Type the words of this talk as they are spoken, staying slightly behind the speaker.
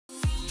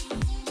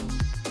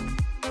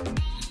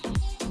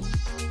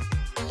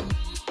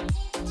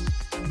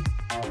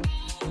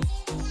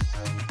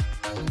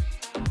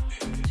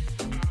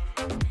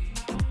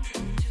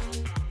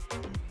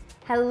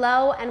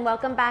Hello and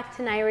welcome back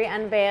to Nayri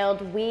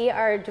Unveiled. We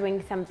are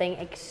doing something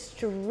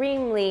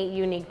extremely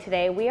unique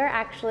today. We are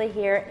actually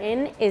here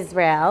in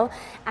Israel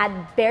at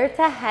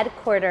BERTA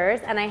Headquarters,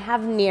 and I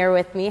have Nir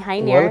with me.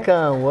 Hi, Nir.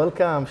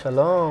 Welcome,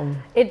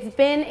 shalom. It's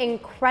been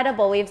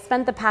incredible. We've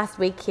spent the past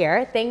week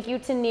here. Thank you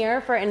to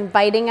Nir for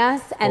inviting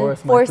us and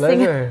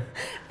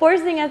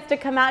forcing us to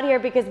come out here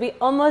because we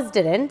almost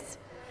didn't.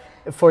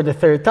 For the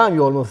third time,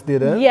 you almost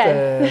didn't.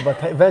 Yes.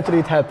 But eventually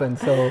it happened,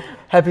 so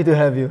happy to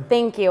have you.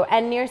 Thank you.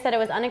 And Nir said it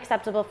was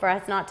unacceptable for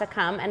us not to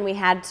come, and we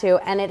had to.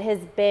 And it has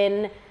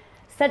been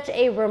such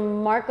a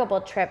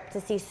remarkable trip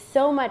to see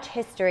so much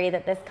history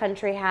that this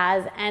country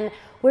has, and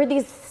where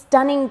these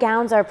stunning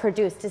gowns are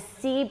produced, to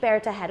see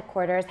BERTA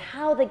Headquarters,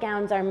 how the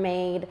gowns are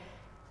made.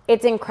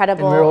 It's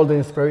incredible. And where all the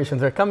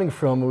inspirations are coming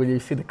from, when you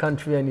see the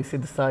country and you see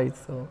the sites.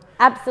 So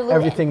absolutely.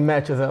 Everything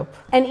matches up.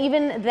 And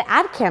even the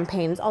ad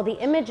campaigns, all the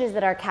images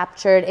that are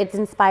captured, it's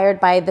inspired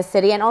by the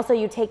city. And also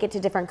you take it to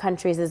different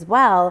countries as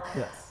well.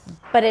 Yes.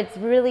 But it's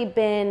really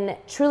been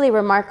truly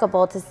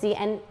remarkable to see.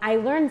 And I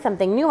learned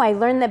something new. I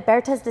learned that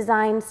BERTA's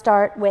designs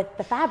start with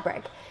the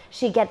fabric.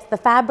 She gets the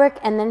fabric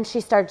and then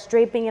she starts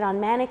draping it on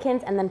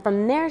mannequins, and then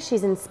from there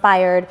she's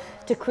inspired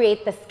to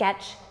create the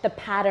sketch, the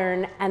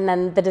pattern, and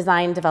then the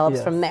design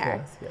develops from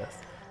there. Yes.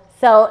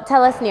 So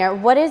tell us, Nir,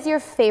 what is your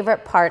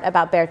favorite part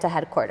about BERTA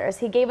Headquarters?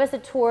 He gave us a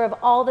tour of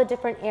all the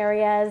different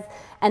areas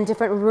and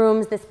different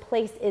rooms. This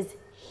place is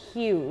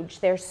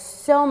huge. There's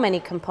so many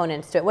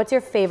components to it. What's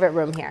your favorite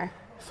room here?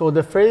 So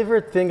the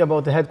favorite thing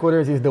about the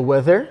headquarters is the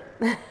weather.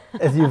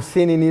 As you've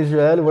seen in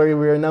Israel, where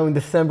we are now in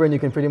December and you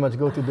can pretty much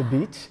go to the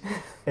beach.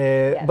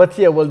 Yes. But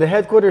yeah, well, the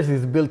headquarters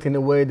is built in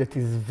a way that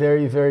is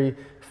very, very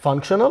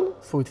functional.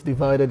 So it's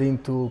divided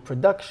into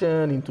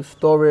production, into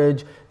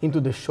storage, into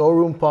the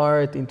showroom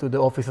part, into the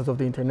offices of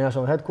the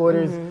international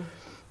headquarters.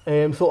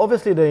 So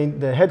obviously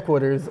the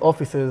headquarters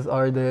offices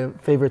are the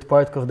favorite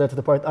part, because that's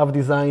the part I've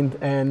designed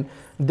and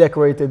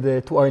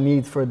decorated to our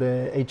needs for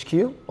the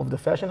HQ of the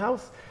fashion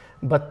house.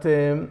 But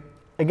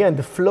again,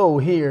 the flow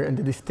here and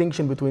the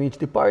distinction between each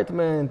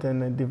department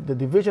and the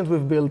divisions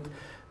we've built,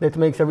 that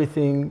makes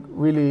everything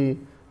really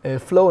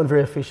flow and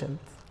very efficient.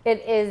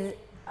 It is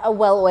a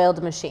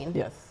well-oiled machine.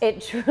 Yes.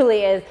 It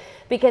truly is,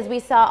 because we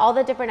saw all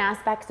the different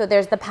aspects. So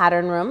there's the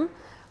pattern room,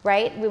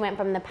 right? We went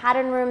from the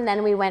pattern room,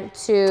 then we went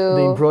to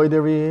the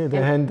embroidery,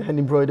 the hand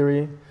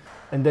embroidery.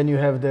 And then you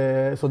have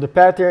the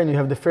pattern, you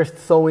have the first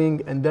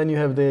sewing, and then you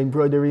have the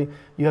embroidery.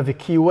 You have the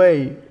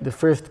QA, the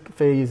first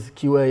phase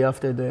QA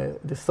after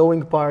the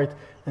sewing part,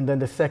 and then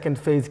the second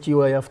phase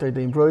QA after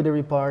the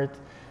embroidery part.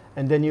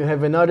 And then you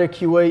have another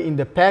QA in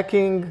the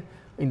packing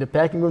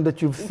room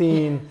that you've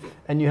seen,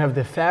 and you have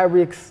the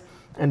fabrics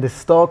and the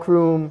stock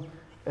room.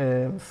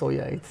 So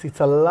yeah, it's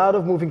a lot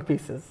of moving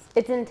pieces.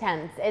 It's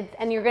intense.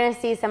 And you're going to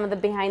see some of the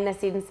behind the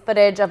scenes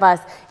footage of us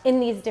in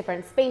these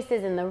different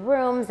spaces, in the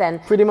rooms.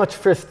 And pretty much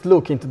first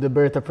look into the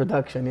BERTA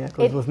production, yeah,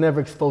 because it was never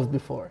exposed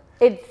before.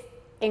 It's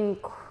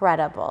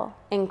incredible,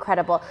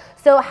 incredible.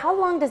 So how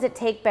long does it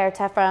take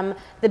BERTA from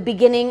the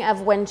beginning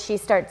of when she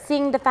starts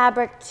seeing the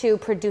fabric to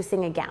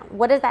producing a gown?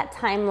 What does that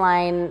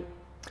timeline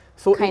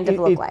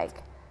look like?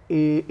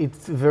 It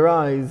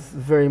varies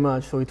very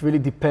much, so it really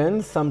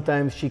depends.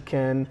 Sometimes she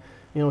can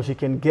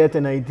get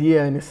an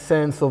idea and a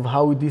sense of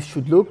how this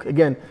should look.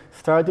 Again,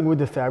 starting with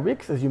the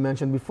fabrics, as you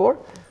mentioned before.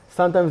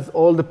 Sometimes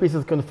all the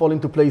pieces can fall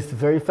into place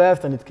very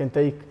fast, and it can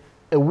take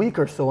a week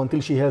or so until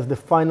she has the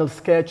final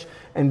sketch,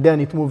 and then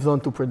it moves on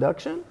to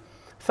production.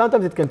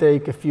 Sometimes it can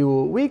take a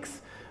few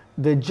weeks.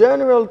 The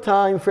general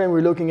time frame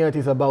we're looking at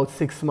is about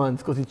 6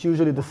 months, because it's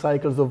usually the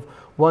cycles of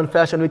one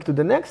fashion week to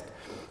the next.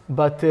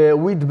 But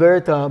with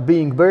BERTA,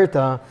 being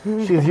BERTA,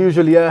 she's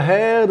usually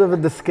ahead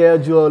of the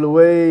schedule,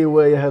 way,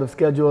 way ahead of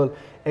schedule.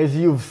 As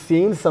you've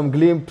seen some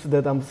glimpse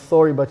that I'm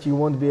sorry, but you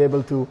won't be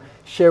able to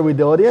share with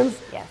the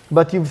audience. Yes.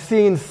 But you've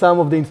seen some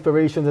of the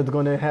inspiration that's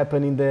going to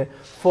happen in the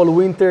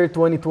fall-winter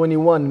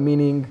 2021,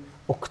 meaning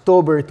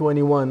October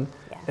 21,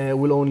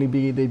 will only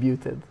be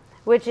debuted.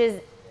 Which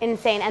is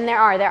insane. And there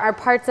are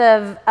parts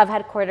of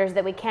headquarters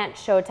that we can't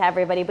show to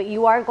everybody, but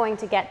you are going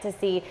to get to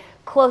see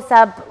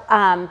close-up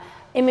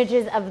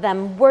images of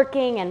them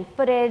working and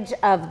footage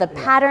of the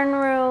pattern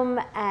room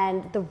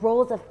and the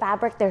rolls of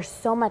fabric. There's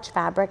so much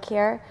fabric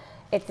here.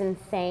 It's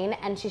insane.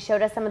 And she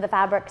showed us some of the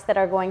fabrics that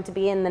are going to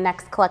be in the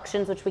next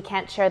collections, which we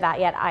can't share that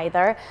yet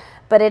either.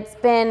 But it's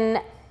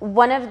been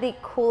one of the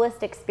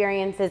coolest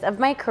experiences of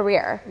my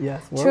career.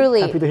 Yes, well, truly.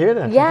 Happy to hear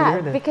that.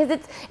 Yeah, because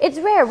it's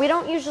rare. We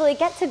don't usually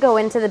get to go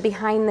into the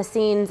behind the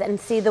scenes and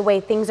see the way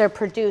things are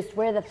produced,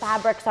 where the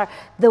fabrics are,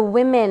 the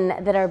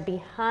women that are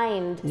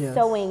behind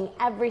sewing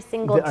every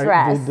single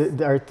dress.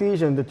 The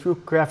artisan, the true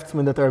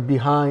craftsmen that are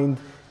behind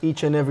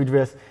each and every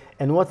dress.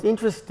 And what's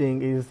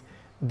interesting is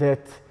that,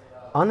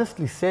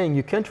 honestly saying,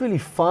 you can't really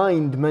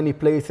find many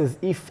places,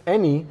 if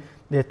any,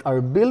 that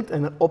are built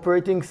and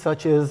operating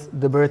such as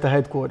the BERTA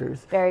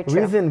Headquarters. Very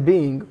true. Reason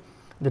being,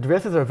 the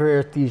dresses are very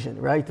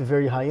artisan, right?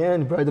 Very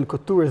high-end, bridal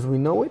couture as we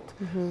know it.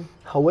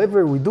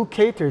 However, we do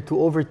cater to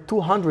over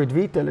 200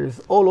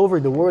 retailers all over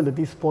the world at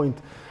this point.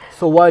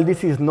 So while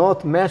this is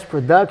not mass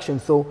production,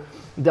 so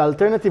the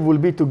alternative will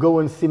be to go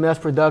and see mass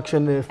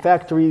production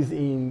factories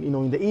in,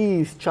 in the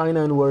East,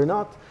 China and where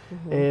not,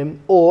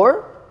 or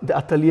the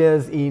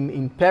ateliers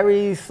in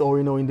Paris or,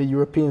 in the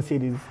European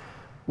cities.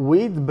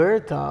 With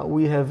BERTA,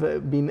 we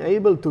have been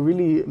able to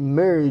really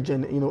merge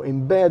and,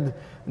 embed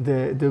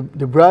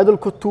the bridal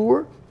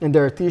couture and the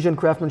artisan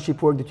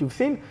craftsmanship work that you've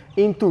seen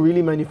into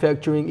really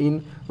manufacturing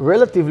in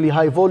relatively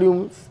high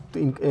volumes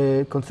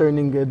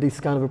concerning this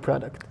kind of a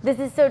product. This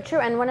is so true,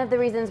 and one of the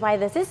reasons why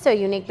this is so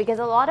unique, because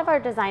a lot of our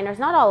designers,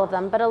 not all of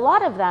them, but a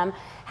lot of them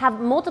have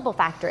multiple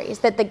factories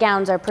that the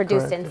gowns are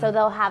produced in. So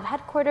they'll have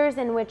headquarters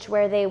in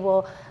where they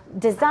will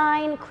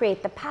design,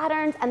 create the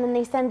patterns, and then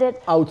they send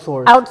it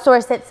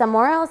outsource it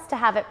somewhere else to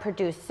have it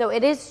produced. So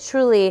it is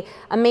truly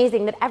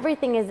amazing that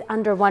everything is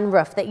under one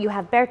roof, that you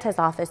have BERTA's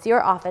office,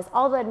 your office,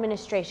 all the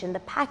administration, the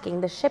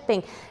packing, the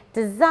shipping,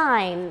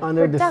 design,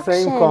 under production,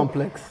 the same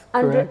complex.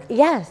 Correct?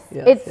 Yes,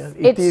 yes,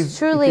 it is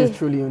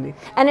truly unique.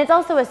 And it's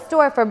also a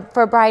store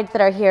for brides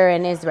that are here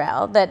in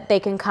Israel, that they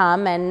can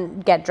come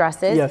and get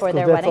dresses for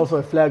their wedding. Yes, that's also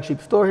a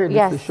flagship store here.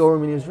 Yes. It's the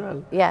showroom in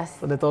Israel. Yes.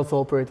 So that also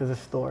operates as a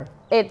store.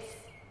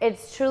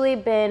 It's truly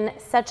been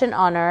such an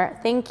honor.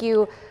 Thank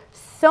you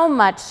so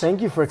much.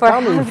 Thank you for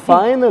coming.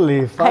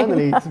 Finally,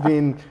 it's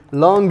been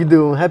long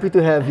due. Happy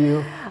to have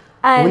you.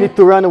 And we need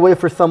to run away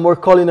for some more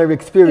culinary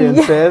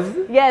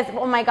experiences. Yes.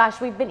 Oh my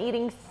gosh, we've been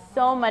eating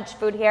so much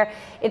food here.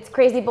 It's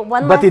crazy.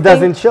 But it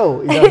doesn't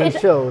show. It doesn't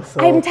show. So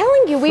I'm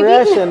telling you,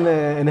 fresh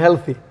and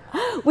healthy.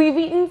 We've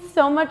eaten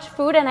so much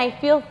food, and I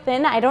feel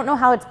thin. I don't know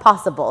how it's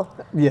possible.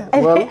 Yeah.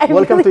 Well,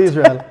 welcome to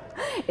Israel.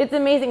 It's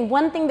amazing.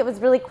 One thing that was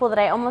really cool that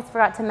I almost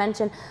forgot to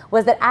mention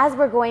was that as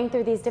we're going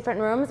through these different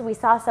rooms, we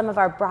saw some of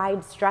our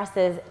brides'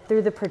 dresses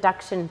through the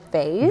production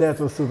phase. That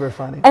was super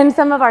funny. And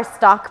some of our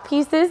stock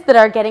pieces that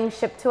are getting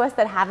shipped to us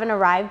that haven't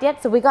arrived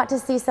yet. So we got to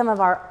see some of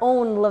our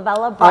own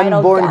Lavella bridal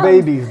unborn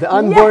babies, the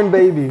unborn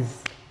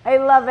babies. I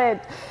love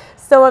it.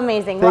 So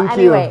amazing.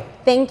 Anyway,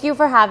 thank you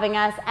for having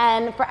us.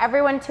 And for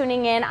everyone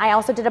tuning in, I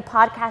also did a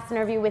podcast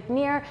interview with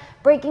Nir,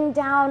 breaking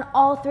down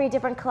all 3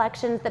 different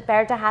collections that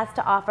BERTA has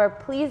to offer.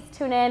 Please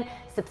tune in,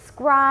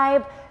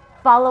 subscribe,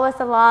 follow us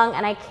along,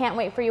 and I can't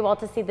wait for you all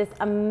to see this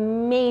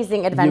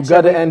amazing adventure. You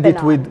got to end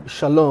it with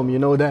shalom, you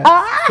know that,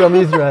 from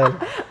Israel.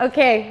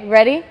 Okay,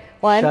 ready?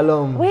 1.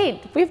 Shalom.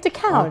 Wait, we have to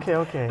count.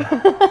 Okay.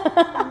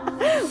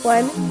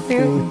 1,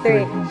 2,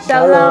 3.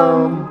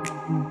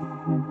 Shalom.